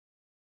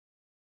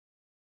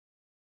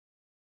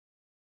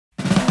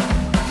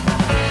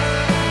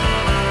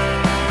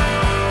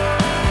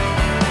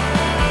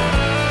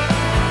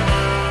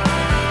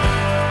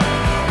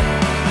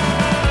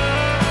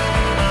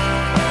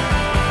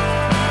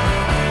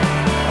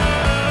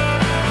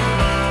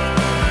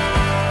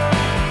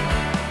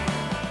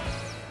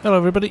Hello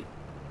everybody,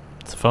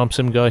 it's the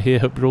FarmSim guy here,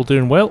 hope you're all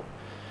doing well.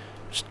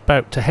 Just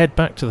about to head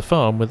back to the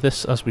farm with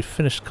this as we've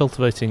finished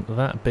cultivating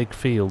that big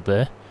field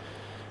there.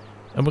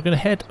 And we're going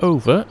to head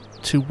over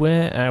to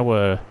where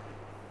our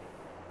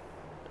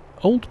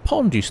old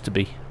pond used to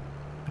be,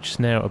 which is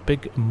now a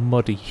big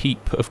muddy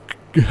heap of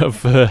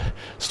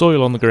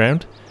soil on the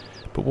ground.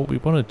 But what we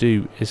want to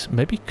do is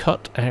maybe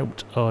cut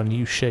out our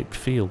new shaped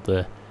field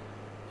there.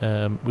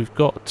 We've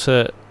got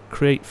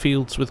create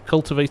fields with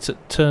cultivator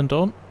turned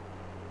on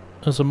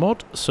as a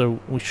mod, so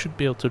we should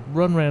be able to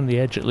run around the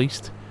edge at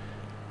least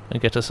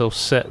and get ourselves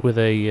set with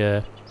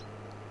a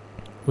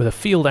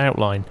field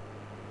outline.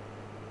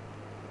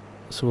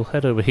 So we'll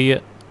head over here.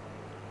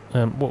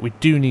 What we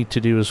do need to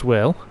do as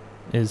well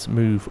is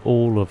move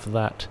all of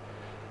that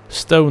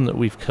stone that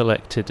we've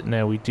collected.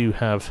 Now we do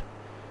have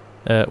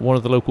one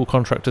of the local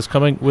contractors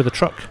coming with a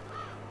truck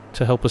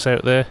to help us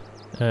out there.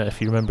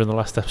 If you remember in the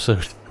last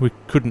episode, we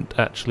couldn't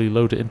actually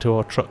load it into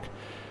our truck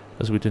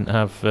as we didn't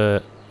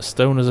have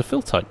stone as a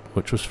fill type,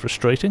 which was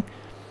frustrating.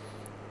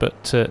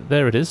 But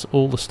there it is,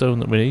 all the stone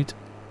that we need,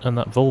 and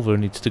that Volvo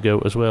needs to go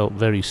as well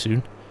very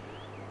soon.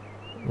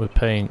 We're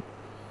paying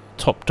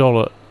top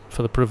dollar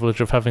for the privilege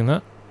of having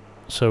that,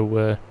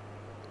 so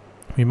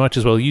we might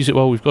as well use it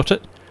while we've got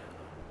it.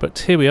 But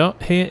here we are,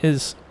 here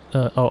is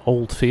our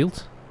old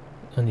field,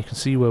 and you can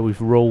see where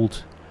we've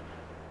rolled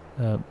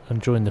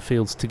and joined the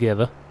fields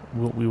together.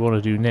 What we want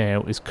to do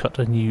now is cut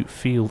a new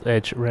field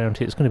edge around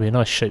here. It's going to be a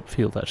nice shaped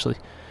field actually.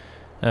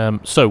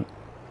 So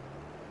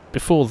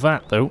before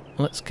that though,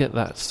 let's get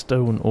that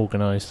stone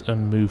organised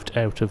and moved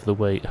out of the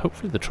way.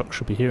 Hopefully the truck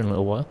should be here in a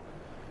little while.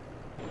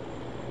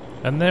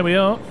 And there we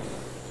are,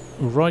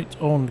 right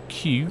on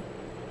cue.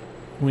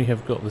 We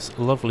have got this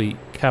lovely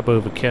cab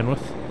over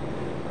Kenworth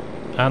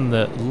and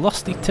the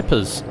Lusty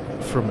tippers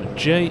from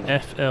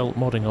JMF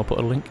Modding. I'll put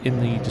a link in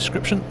the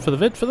description for the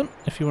vid for them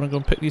if you want to go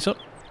and pick these up.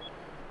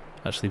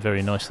 Actually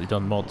very nicely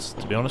done mods,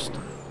 to be honest.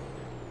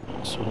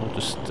 So we'll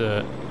just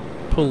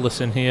pull this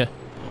in here.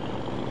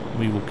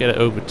 We will get it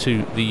over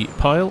to the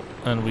pile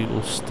and we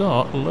will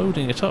start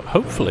loading it up.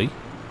 Hopefully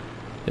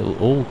it'll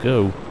all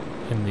go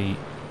in the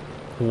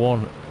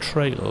one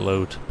trailer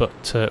load,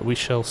 but we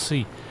shall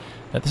see.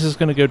 This is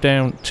going to go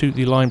down to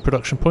the lime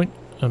production point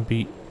and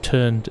be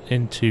turned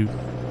into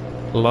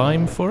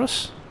lime for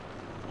us,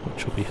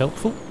 which will be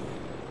helpful.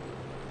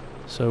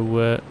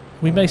 So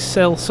we may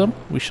sell some,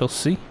 we shall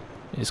see.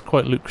 It's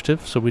quite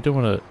lucrative, so we don't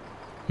want to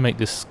make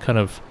this kind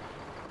of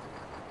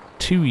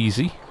too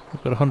easy.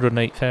 We've got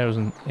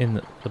 108,000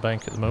 in the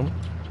bank at the moment.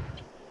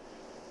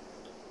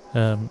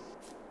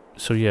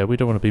 So yeah, we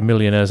don't want to be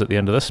millionaires at the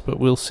end of this, but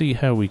we'll see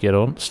how we get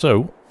on.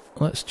 So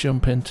let's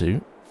jump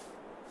into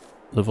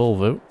the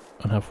Volvo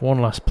and have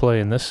one last play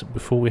in this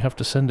before we have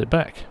to send it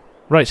back.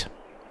 Right,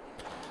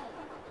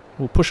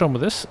 we'll push on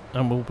with this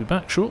and we'll be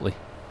back shortly.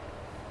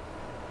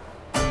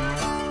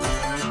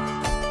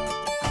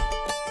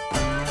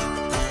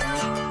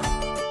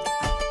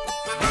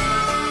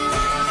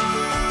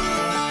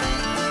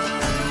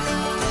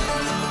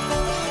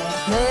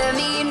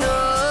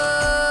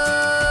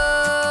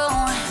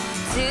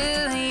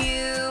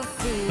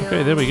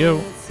 Okay, there we go.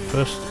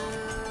 First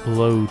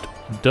load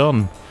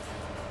done.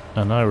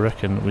 And I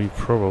reckon we've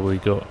probably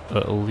got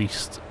at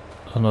least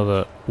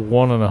another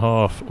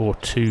 1.5 or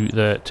 2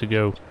 there to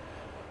go.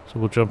 So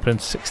we'll jump in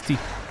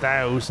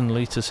 60,000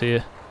 litres here.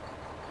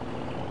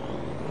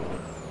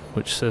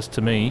 Which says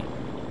to me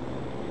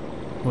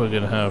we're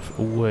going to have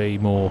way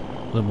more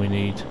than we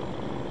need.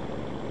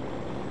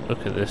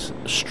 Look at this,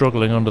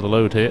 struggling under the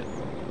load here.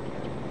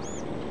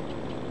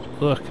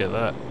 Look at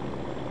that.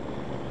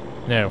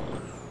 Now,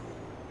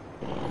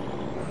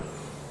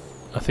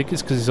 I think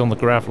it's because he's on the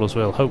gravel as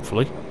well,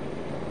 hopefully.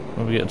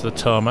 When we get into the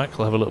tarmac,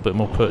 he'll have a little bit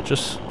more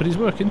purchase. But he's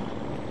working.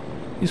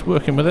 He's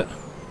working with it.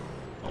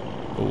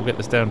 But we'll get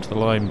this down to the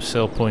lime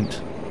sell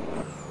point.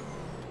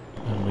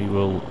 And we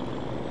will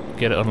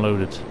get it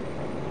unloaded.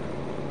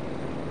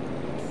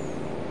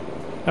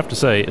 I have to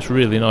say, it's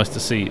really nice to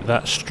see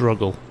that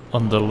struggle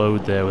under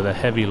load there with a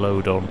heavy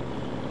load on.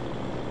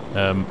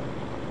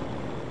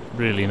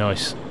 Really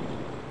nice.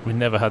 We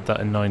never had that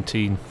in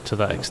 19 to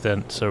that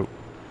extent, so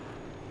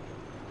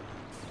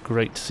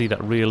great to see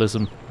that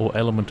realism or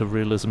element of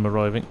realism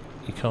arriving.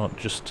 You can't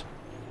just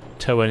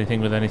tow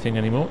anything with anything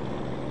anymore.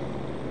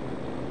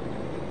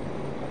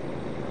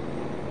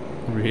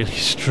 Really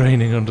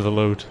straining under the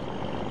load.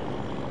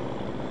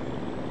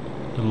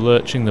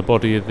 Lurching the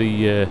body of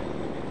the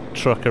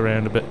truck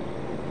around a bit.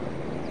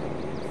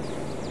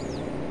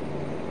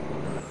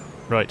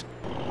 Right,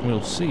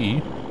 we'll see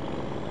you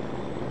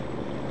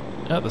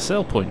at the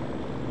sell point.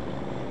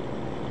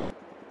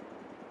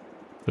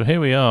 So here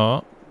we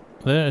are.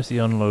 There's the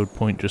unload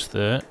point just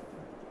there.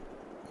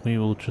 We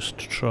will just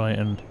try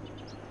and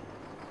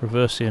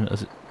reverse in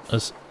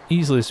as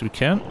easily as we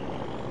can.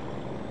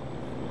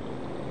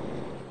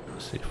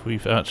 See if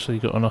we've actually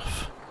got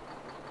enough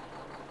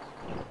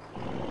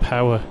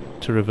power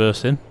to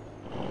reverse in.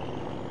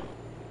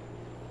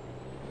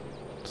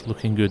 It's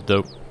looking good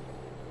though.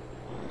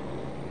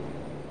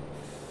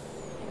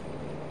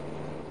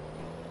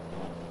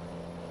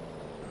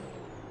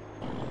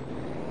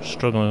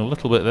 struggling a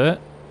little bit there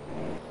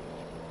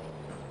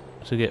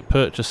to get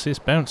purchases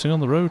bouncing on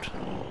the road.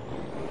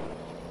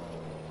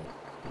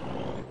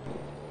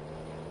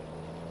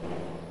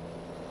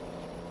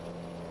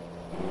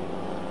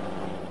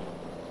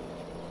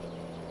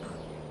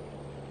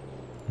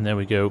 And there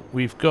we go,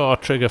 we've got our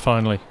trigger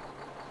finally.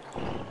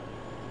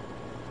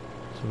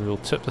 So we will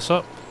tip this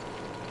up,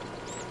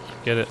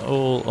 get it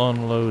all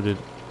unloaded.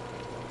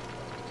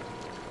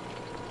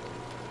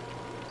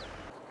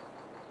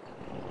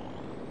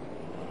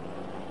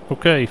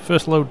 Okay,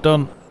 first load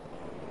done.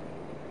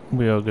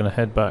 We are going to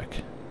head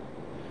back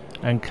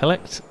and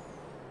collect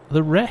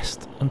the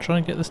rest and try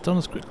and get this done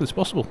as quickly as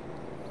possible.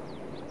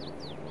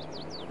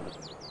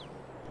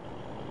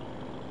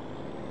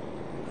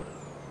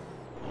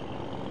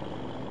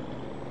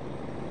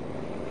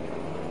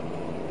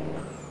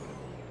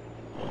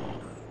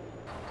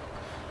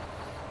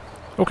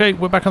 Okay,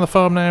 we're back on the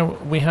farm now.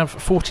 We have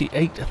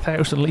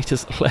 48,000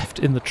 litres left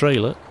in the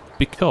trailer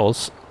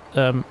because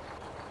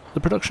the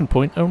production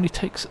point only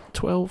takes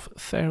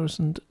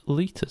 12,000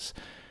 litres.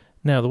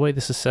 Now, the way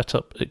this is set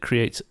up, it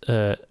creates,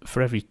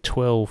 for every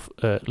 12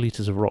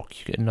 litres of rock,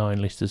 you get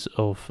 9 litres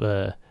of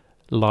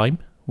lime,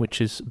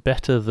 which is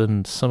better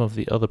than some of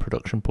the other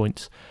production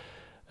points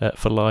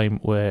for lime,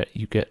 where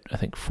you get, I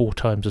think, 4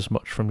 times as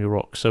much from your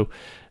rock. So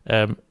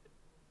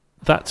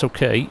that's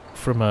okay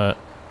from a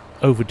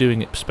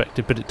overdoing it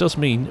perspective, but it does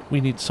mean we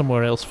need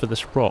somewhere else for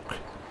this rock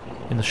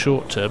in the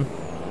short term,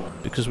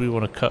 because we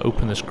want to cut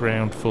open this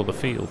ground for the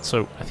field.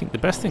 So I think the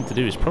best thing to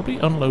do is probably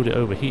unload it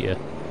over here.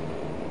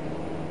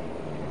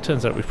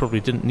 Turns out we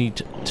probably didn't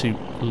need to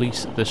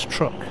lease this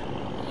truck.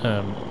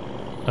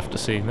 After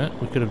seeing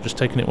that, we could have just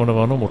taken it one of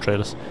our normal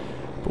trailers.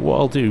 But what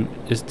I'll do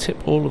is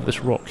tip all of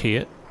this rock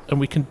here, and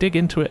we can dig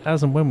into it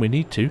as and when we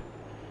need to.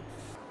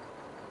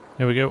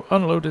 There we go,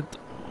 unloaded.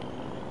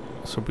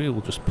 So we will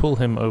just pull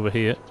him over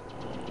here.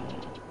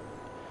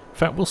 In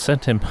fact, we'll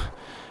send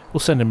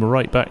him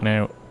right back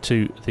now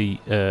to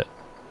the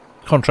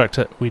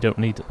contractor. We don't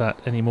need that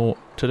anymore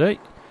today.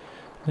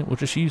 I think we'll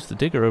just use the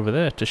digger over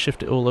there to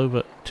shift it all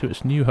over to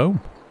its new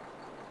home.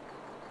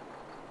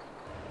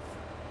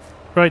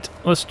 Right,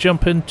 let's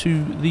jump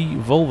into the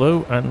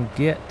Volvo and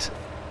get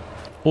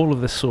all of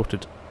this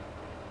sorted.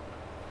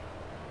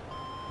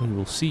 We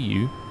will see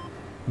you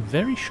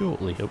very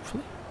shortly,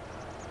 hopefully.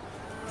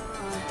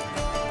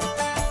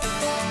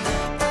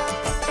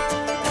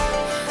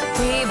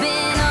 We've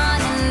been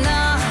on and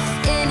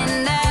off, in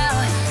and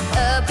out,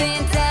 up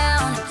and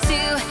down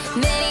too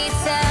many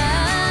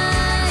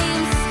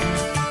times.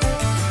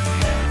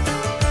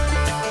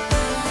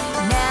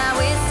 Now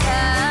it's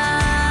time.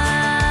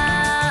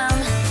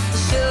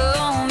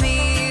 Show me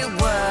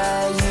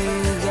what you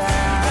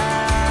got.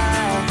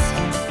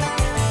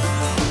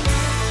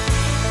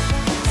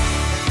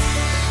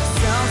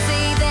 Some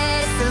say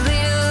that it's the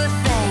little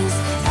things,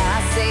 I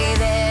say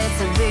that it's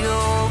a big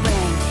old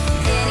ring.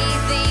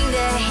 Anything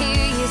that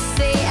hear you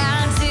say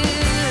I do.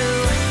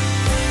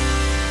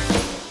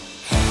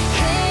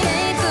 It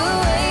ain't the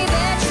way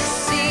that you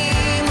see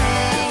me.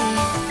 It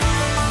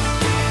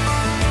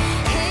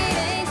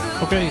ain't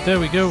the Okay, there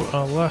we go,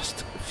 our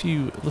last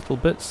few little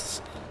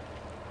bits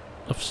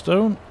of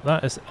stone.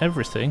 That is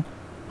everything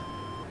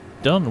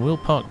done. We'll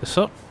park this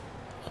up.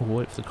 We'll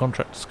wait for the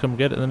contractors to come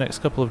get it in the next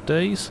couple of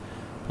days.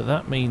 But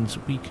that means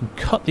we can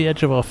cut the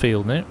edge of our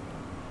field now.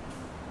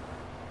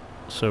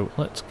 So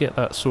let's get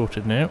that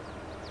sorted now.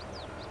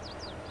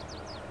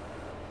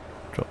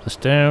 Drop this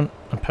down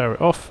and power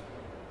it off,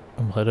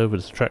 and we'll head over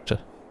to the tractor.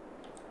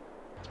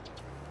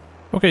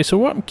 Okay, so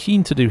what I'm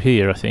keen to do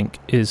here, I think,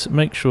 is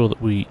make sure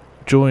that we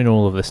join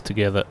all of this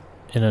together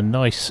in a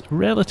nice,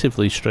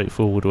 relatively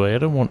straightforward way. I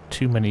don't want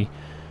too many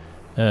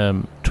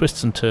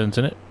twists and turns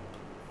in it,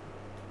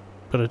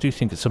 but I do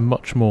think it's a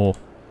much more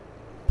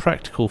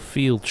practical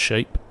field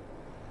shape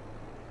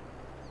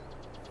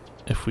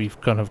if we've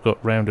kind of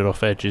got rounded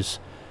off edges.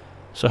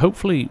 So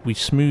hopefully we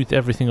smoothed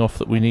everything off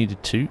that we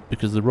needed to,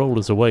 because the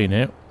roller's away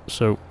now,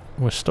 so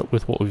we're stuck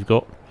with what we've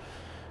got.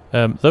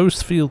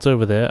 Those fields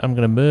over there, I'm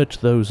going to merge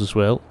those as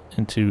well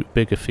into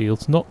bigger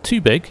fields. Not too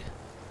big,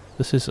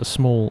 this is a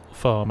small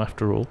farm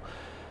after all,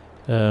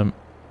 but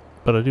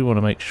I do want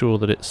to make sure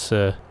that it's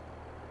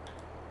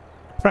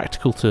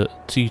practical to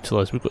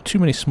utilise. We've got too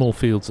many small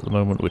fields at the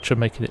moment, which are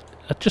making it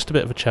just a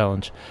bit of a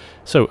challenge.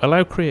 So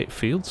allow create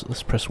fields,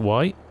 let's press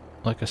Y.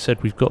 Like I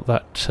said, we've got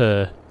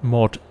that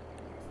mod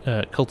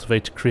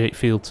cultivator create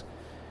fields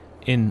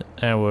in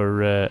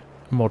our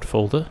mod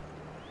folder,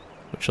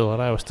 which will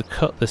allow us to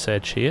cut this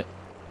edge here.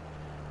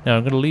 Now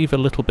I'm going to leave a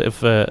little bit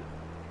of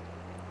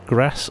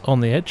grass on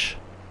the edge,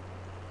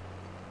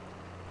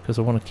 because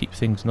I want to keep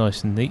things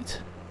nice and neat.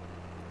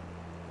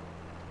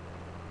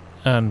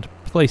 And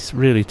place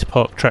really to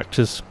park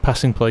tractors,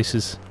 passing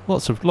places,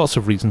 lots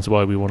of reasons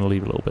why we want to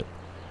leave a little bit.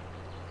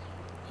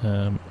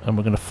 And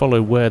we're going to follow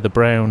where the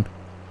brown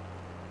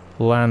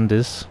land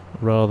is,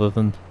 rather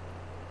than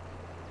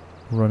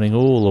running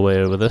all the way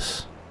over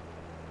this.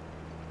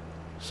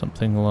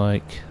 Something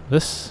like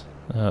this.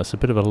 It's a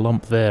bit of a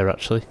lump there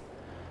actually.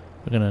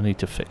 We're going to need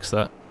to fix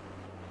that.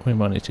 We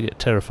might need to get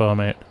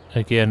Terraform out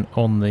again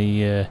on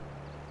the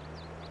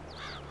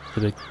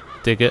big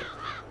digger.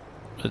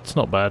 It's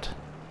not bad.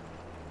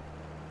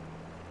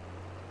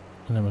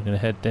 And then we're going to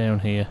head down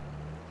here.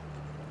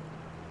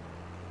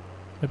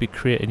 Maybe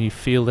create a new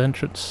field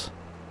entrance.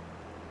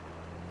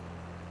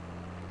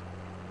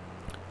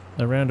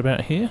 Around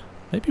about here.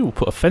 Maybe we'll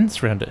put a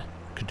fence around it.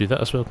 Could do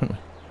that as well, couldn't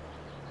we?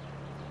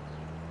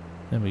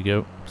 There we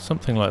go.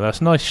 Something like that.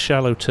 It's a nice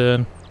shallow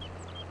turn,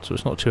 so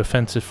it's not too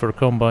offensive for a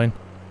combine.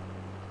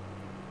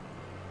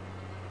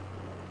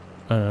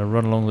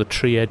 Run along the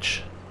tree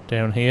edge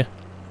down here.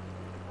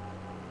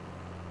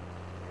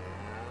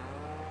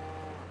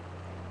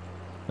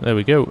 There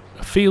we go.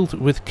 A field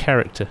with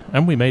character.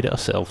 And we made it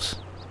ourselves.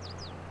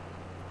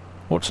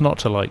 What's not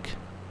to like?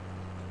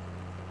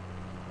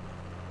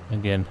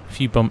 Again, a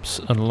few bumps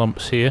and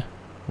lumps here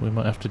we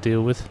might have to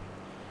deal with.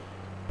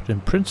 But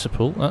in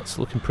principle, that's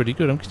looking pretty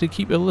good. I'm going to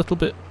keep it a little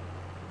bit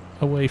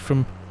away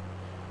from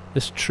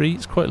this tree.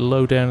 It's quite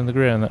low down in the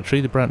ground, that tree.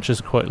 The branches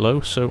are quite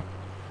low, so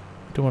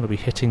I don't want to be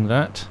hitting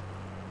that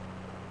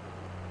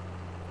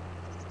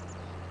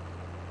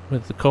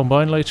with the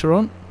combine later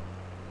on.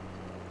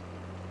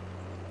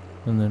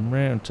 And then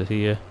round to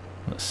here.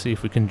 Let's see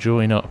if we can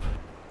join up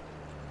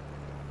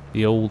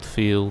the old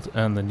field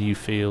and the new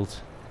field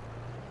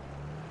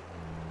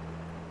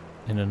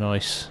in a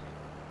nice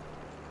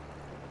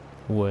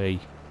way.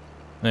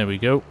 There we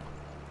go.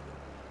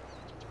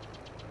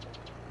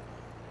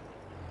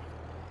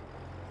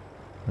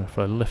 And if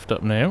I lift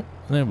up now,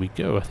 there we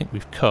go. I think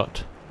we've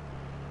cut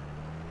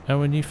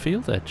our new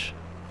field edge.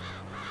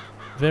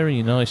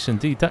 Very nice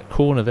indeed. That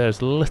corner there is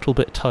a little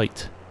bit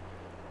tight.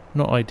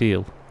 Not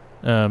ideal.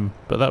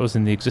 But that was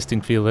in the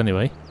existing field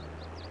anyway.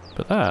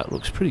 But that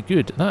looks pretty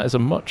good. That is a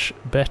much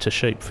better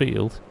shaped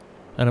field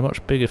and a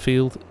much bigger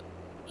field,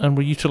 and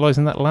we're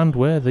utilising that land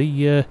where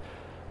the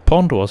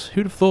pond was.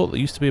 Who'd have thought there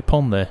used to be a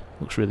pond there?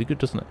 Looks really good,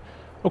 doesn't it?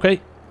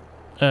 Okay,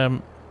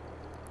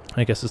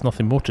 I guess there's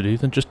nothing more to do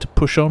than just to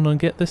push on and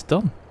get this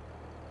done.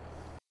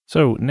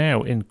 So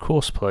now in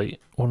Courseplay,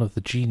 one of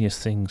the genius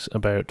things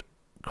about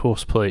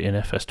Courseplay in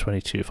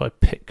FS22, if I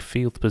pick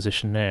field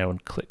position now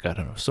and click, I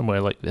don't know,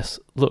 somewhere like this,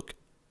 look,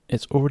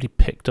 it's already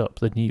picked up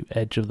the new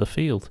edge of the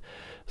field.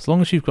 As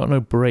long as you've got no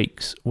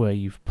breaks where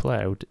you've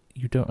ploughed,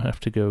 you don't have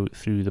to go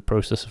through the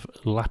process of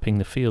lapping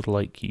the field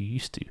like you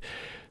used to.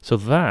 So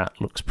that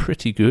looks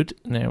pretty good.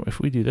 Now if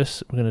we do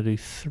this, we're going to do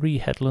 3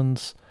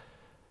 headlands.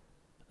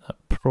 That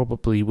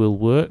probably will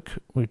work.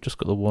 We've just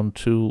got the one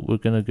tool. We're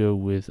going to go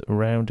with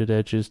rounded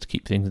edges to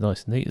keep things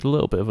nice and neat. A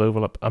little bit of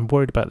overlap. I'm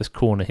worried about this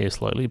corner here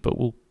slightly, but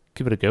we'll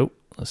give it a go.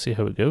 Let's see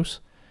how it goes.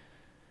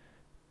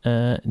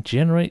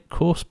 Generate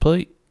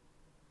Courseplay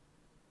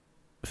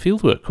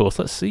fieldwork course.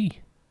 Let's see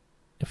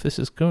if this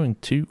is going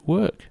to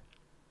work.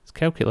 It's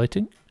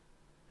calculating.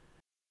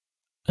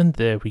 And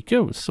there we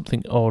go. There's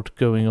something odd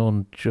going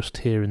on just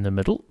here in the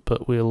middle,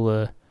 but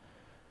we'll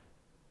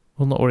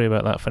not worry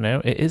about that for now.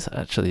 It is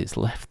actually, it's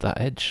left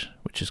that edge,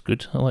 which is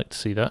good. I like to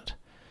see that.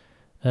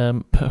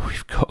 But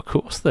we've got a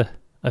course there.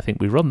 I think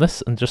we run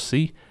this and just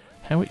see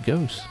how it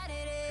goes.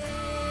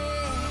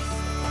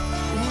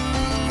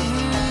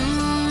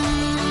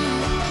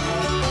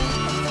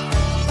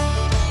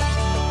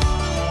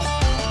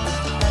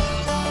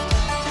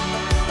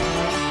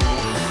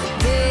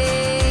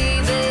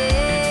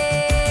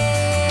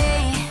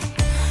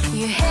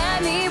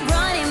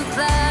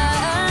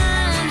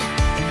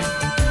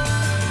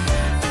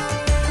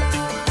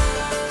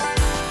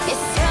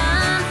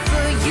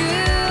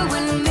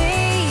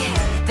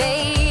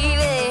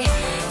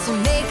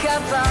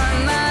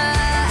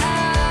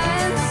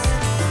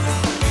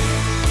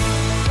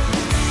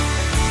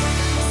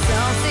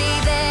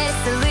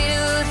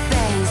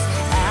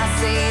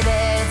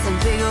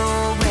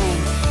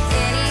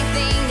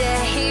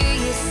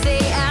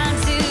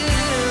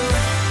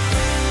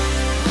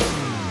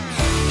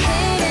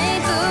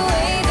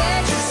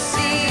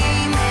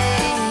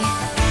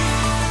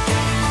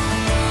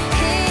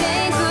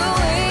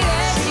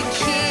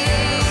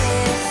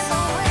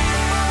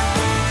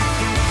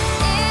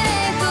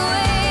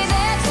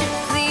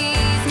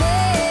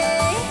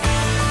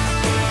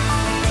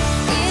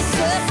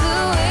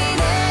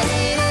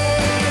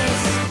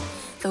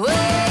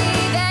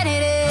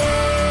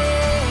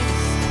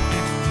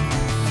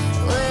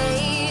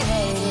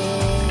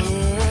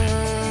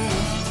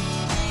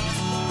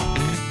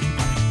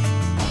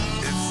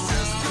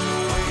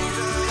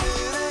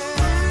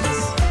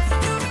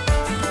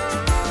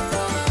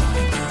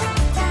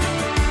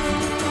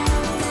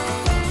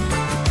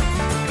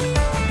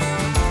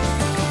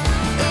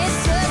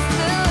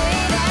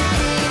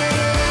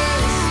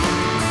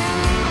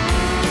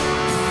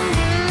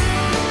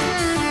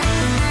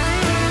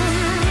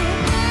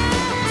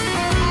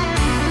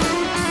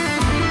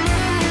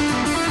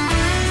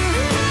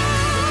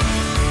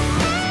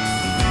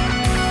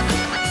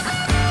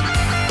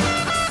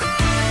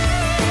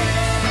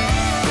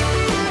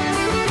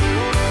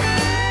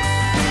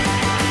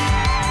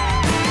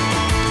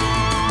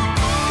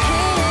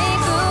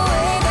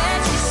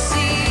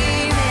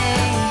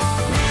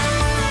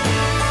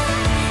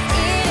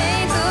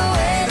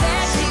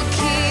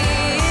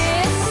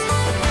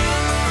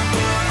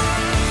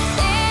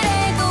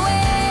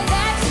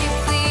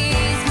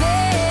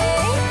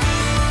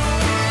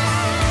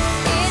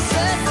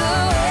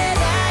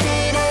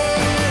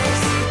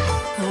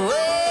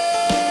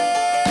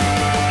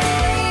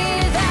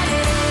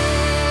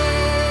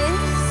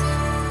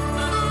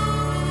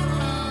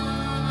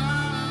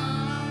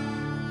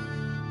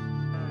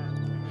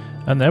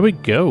 And there we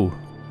go.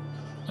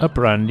 A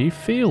brand new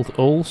field,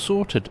 all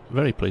sorted.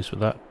 Very pleased with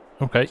that.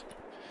 Okay.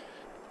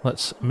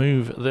 Let's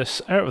move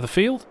this out of the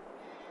field.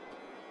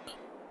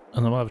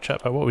 And then we'll have a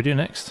chat about what we do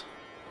next.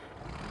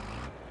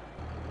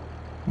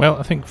 Well,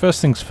 I think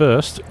first things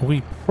first,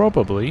 we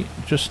probably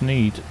just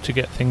need to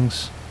get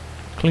things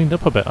cleaned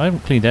up a bit. I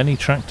haven't cleaned any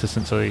tractor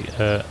since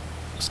I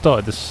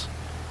started this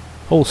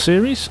whole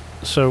series,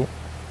 so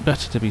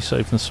better to be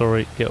safe than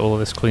sorry. Get all of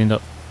this cleaned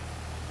up.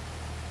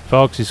 If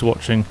Args is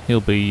watching,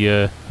 he'll be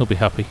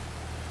happy.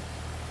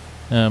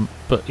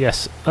 But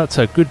yes, that's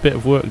a good bit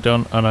of work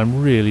done, and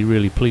I'm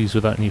really pleased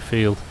with that new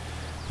field.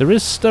 There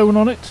is stone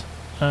on it,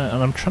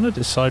 and I'm trying to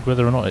decide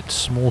whether or not it's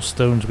small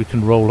stones we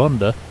can roll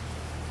under,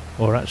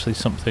 or actually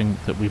something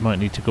that we might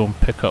need to go and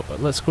pick up.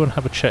 But let's go and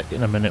have a check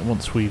in a minute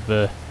once we've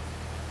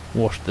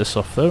washed this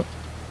off though.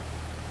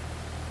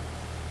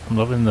 I'm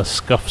loving the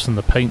scuffs and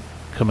the paint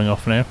coming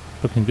off now.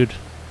 Looking good.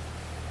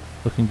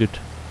 Looking good.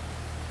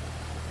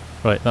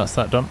 Right, that's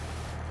that done.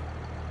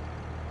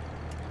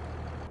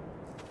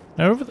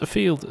 Now over at the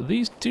field,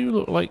 these do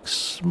look like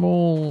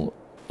small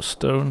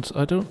stones.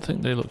 I don't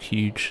think they look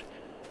huge.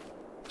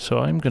 So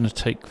I'm going to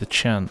take the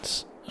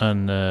chance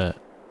and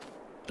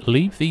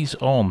leave these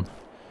on.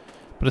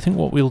 But I think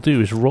what we'll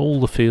do is roll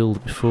the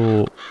field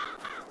before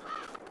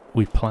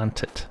we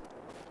plant it.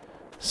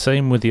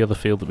 Same with the other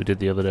field that we did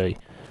the other day.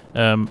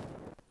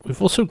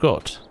 We've also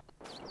got,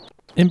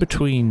 in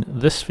between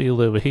this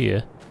field over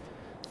here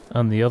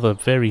and the other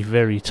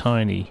very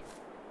tiny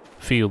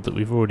field that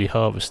we've already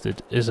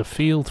harvested, is a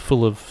field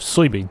full of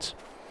soybeans.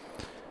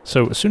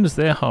 So as soon as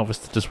they're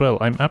harvested as well,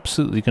 I'm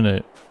absolutely going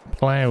to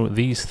plough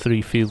these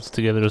three fields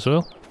together as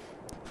well.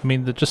 I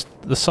mean,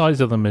 the size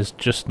of them is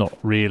just not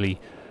really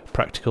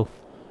practical.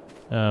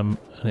 And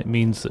it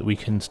means that we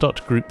can start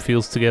to group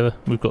fields together.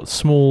 We've got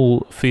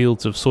small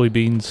fields of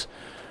soybeans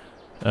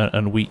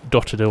and wheat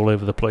dotted all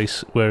over the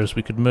place, whereas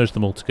we could merge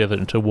them all together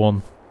into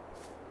one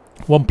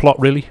plot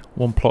really.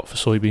 One plot for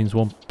soybeans,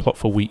 one plot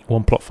for wheat,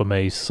 one plot for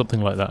maize,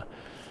 something like that.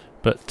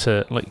 But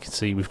like you can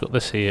see, we've got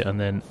this here, and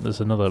then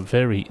there's another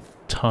very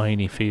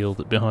tiny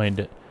field behind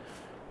it.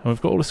 And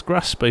we've got all this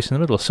grass space in the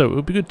middle, so it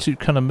would be good to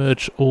kind of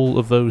merge all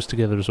of those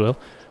together as well.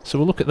 So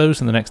we'll look at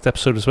those in the next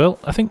episode as well.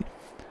 I think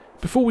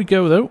before we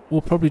go though,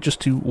 we'll probably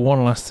just do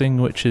one last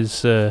thing, which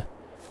is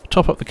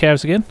top up the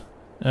cows again.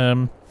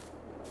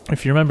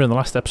 If you remember in the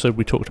last episode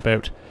we talked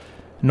about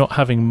not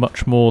having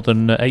much more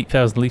than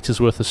 8,000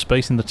 litres worth of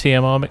space in the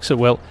TMR mixer.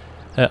 Well,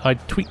 I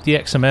tweaked the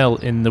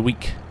XML in the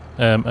week,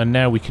 and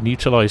now we can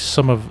utilise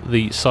some of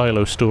the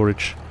silo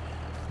storage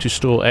to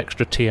store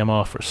extra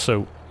TMR for us.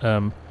 So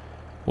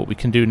what we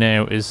can do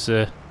now is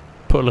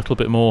put a little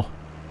bit more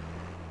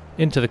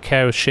into the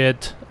cow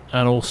shed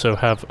and also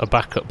have a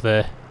backup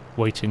there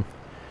waiting.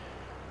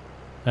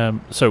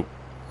 So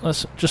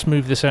let's just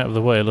move this out of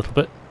the way a little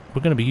bit.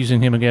 We're going to be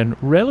using him again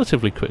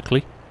relatively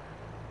quickly,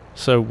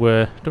 so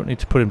don't need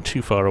to put him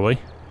too far away.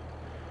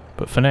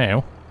 But for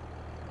now,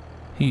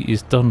 he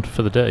is done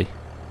for the day.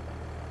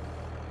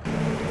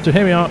 So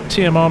here we are,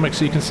 TMR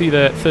mixer. You can see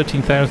there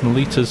 13,000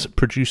 litres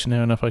produced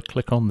now, and if I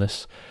click on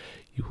this,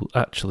 you will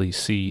actually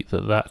see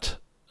that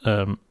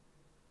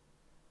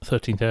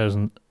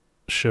 13,000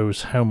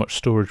 shows how much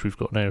storage we've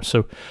got now.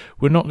 So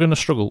we're not going to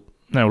struggle.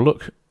 Now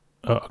look,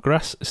 our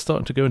grass is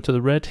starting to go into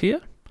the red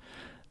here,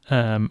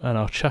 and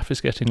our chaff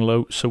is getting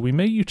low, so we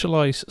may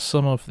utilise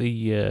some of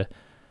the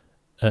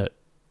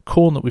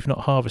corn that we've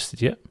not harvested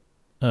yet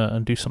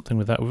and do something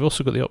with that. We've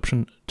also got the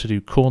option to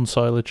do corn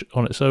silage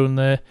on its own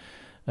there.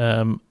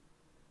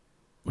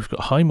 We've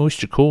got high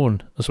moisture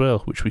corn as well,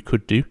 which we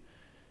could do,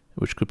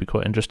 which could be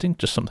quite interesting,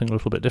 just something a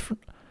little bit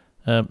different.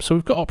 So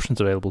we've got options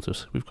available to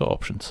us. We've got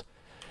options.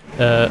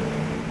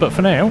 But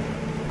for now,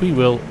 we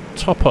will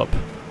top up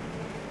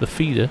the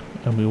feeder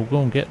and we will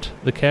go and get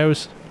the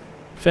cows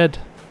fed.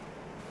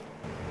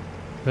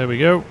 There we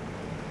go.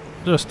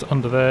 Just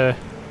under there.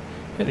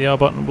 Hit the R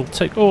button. We'll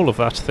take all of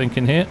that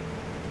thinking here,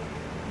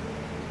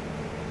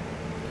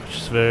 which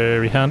is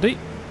very handy.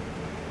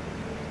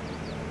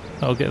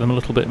 That'll get them a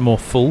little bit more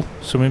full,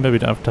 so we maybe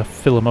don't have to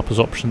fill them up as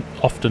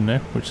often now,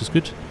 which is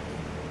good.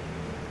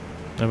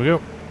 There we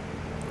go.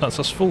 That's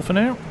us full for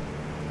now.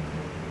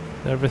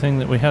 Everything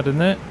that we had in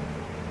there.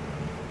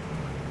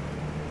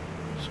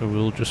 So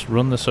we'll just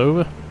run this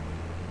over.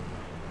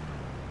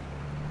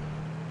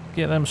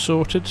 Get them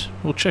sorted.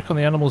 We'll check on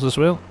the animals as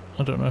well.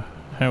 I don't know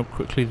how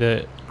quickly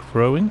they're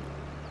growing,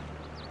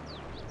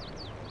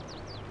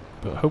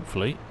 but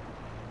hopefully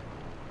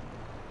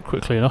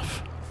quickly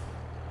enough.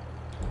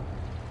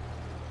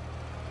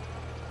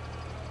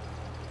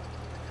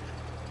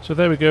 So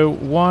there we go.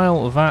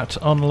 While that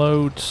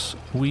unloads,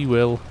 we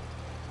will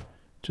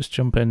just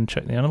jump in and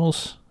check the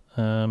animals.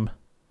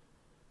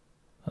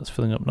 That's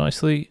filling up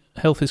nicely.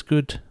 Health is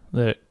good.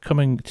 They're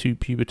coming to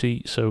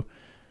puberty, so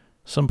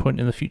some point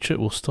in the future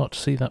we'll start to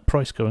see that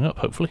price going up,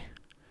 hopefully.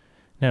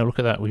 Now look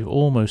at that, we've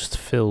almost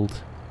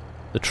filled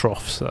the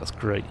troughs, so that's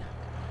great.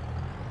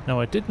 Now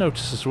I did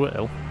notice as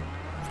well,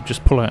 if we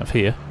just pull out of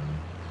here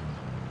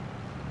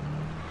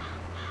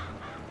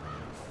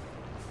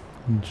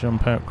and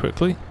jump out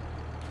quickly,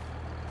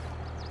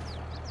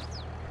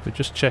 we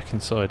just check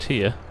inside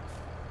here,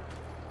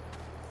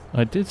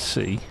 I did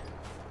see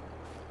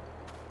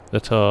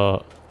that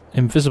our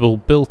invisible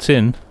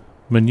built-in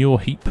manure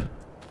heap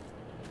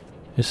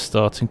is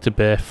starting to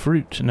bear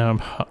fruit. Now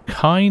I'm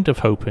kind of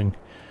hoping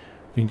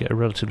we can get a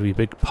relatively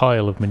big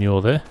pile of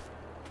manure there,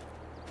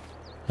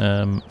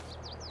 and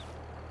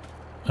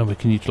we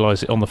can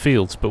utilise it on the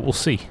fields, but we'll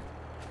see.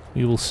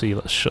 We will see.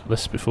 Let's shut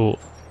this before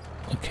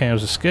the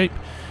cows escape.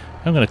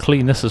 I'm going to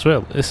clean this as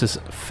well. This is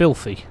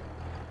filthy.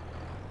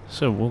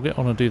 So we'll get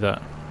on and do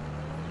that.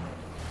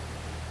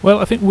 Well,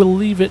 I think we'll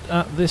leave it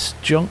at this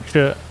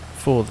juncture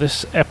for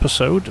this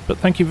episode, but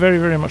thank you very,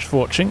 very much for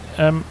watching.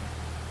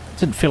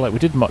 Didn't feel like we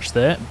did much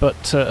there,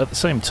 but at the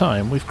same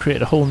time we've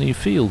created a whole new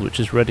field which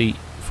is ready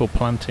for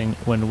planting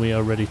when we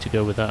are ready to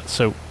go with that.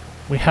 So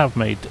we have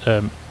made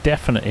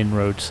definite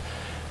inroads.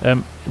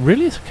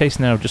 Really it's a case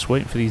now of just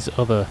waiting for these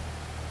other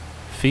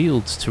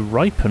fields to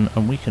ripen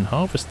and we can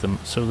harvest them.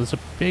 So there's a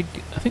big,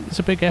 I think there's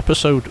a big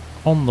episode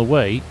on the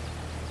way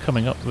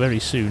coming up very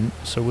soon,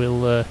 so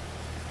we'll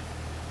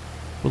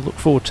look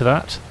forward to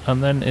that,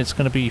 and then it's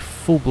going to be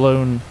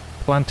full-blown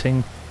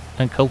planting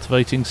and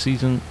cultivating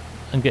season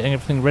and getting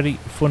everything ready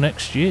for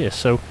next year.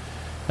 So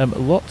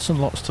lots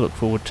and lots to look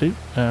forward to.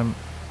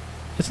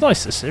 It's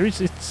nice, this series.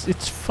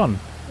 It's fun.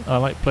 I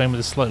like playing with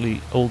the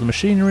slightly older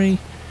machinery,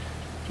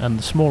 and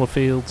the smaller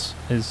fields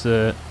is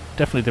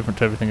definitely different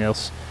to everything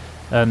else,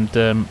 and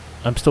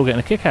I'm still getting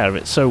a kick out of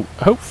it. So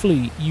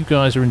hopefully you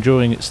guys are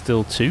enjoying it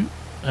still too.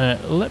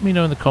 Let me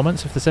know in the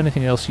comments if there's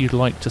anything else you'd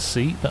like to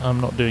see that I'm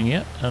not doing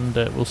yet, and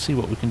we'll see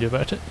what we can do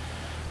about it.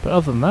 But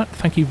other than that,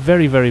 thank you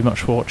very, very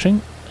much for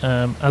watching.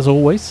 As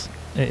always,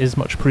 it is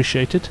much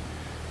appreciated,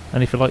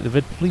 and if you like the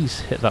vid, please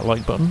hit that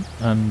like button,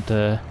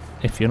 and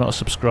if you're not a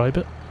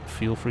subscriber,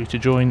 feel free to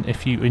join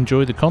if you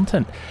enjoy the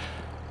content.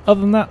 Other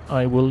than that,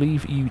 I will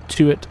leave you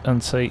to it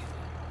and say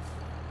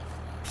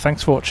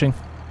thanks for watching,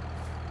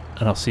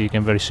 and I'll see you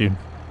again very soon.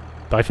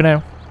 Bye for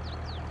now.